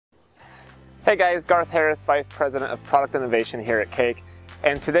Hey guys, Garth Harris, Vice President of Product Innovation here at Cake.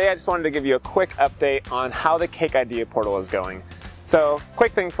 And today I just wanted to give you a quick update on how the Cake Idea Portal is going. So,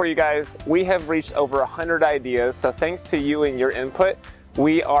 quick thing for you guys, we have reached over 100 ideas, so thanks to you and your input,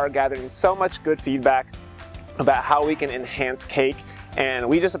 we are gathering so much good feedback about how we can enhance Cake, and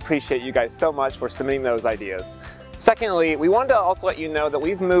we just appreciate you guys so much for submitting those ideas. Secondly, we wanted to also let you know that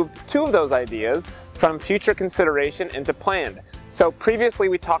we've moved 2 of those ideas from future consideration into planned. So previously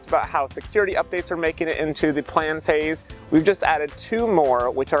we talked about how security updates are making it into the plan phase. We've just added 2 more,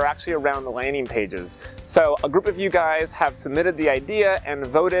 which are actually around the landing pages. So a group of you guys have submitted the idea and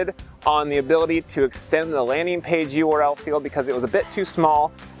voted on the ability to extend the landing page URL field because it was a bit too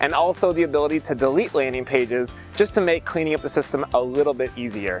small, and also the ability to delete landing pages just to make cleaning up the system a little bit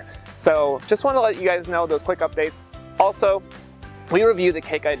easier. So just want to let you guys know those quick updates. Also, we review the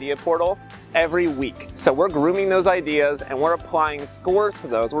Cake Idea Portal every week. So we're grooming those ideas and we're applying scores to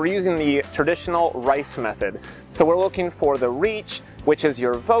those. We're using the traditional RICE method. So we're looking for the reach, which is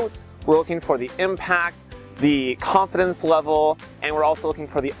your votes. We're looking for the impact, the confidence level, and we're also looking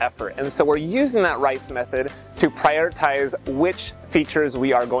for the effort. And so we're using that RICE method to prioritize which features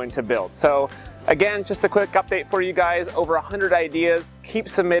we are going to build. So again, just a quick update for you guys, over 100 ideas, keep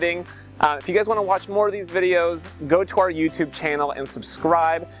submitting. If you guys want to watch more of these videos, go to our YouTube channel and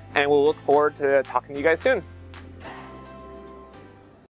subscribe, and we'll look forward to talking to you guys soon.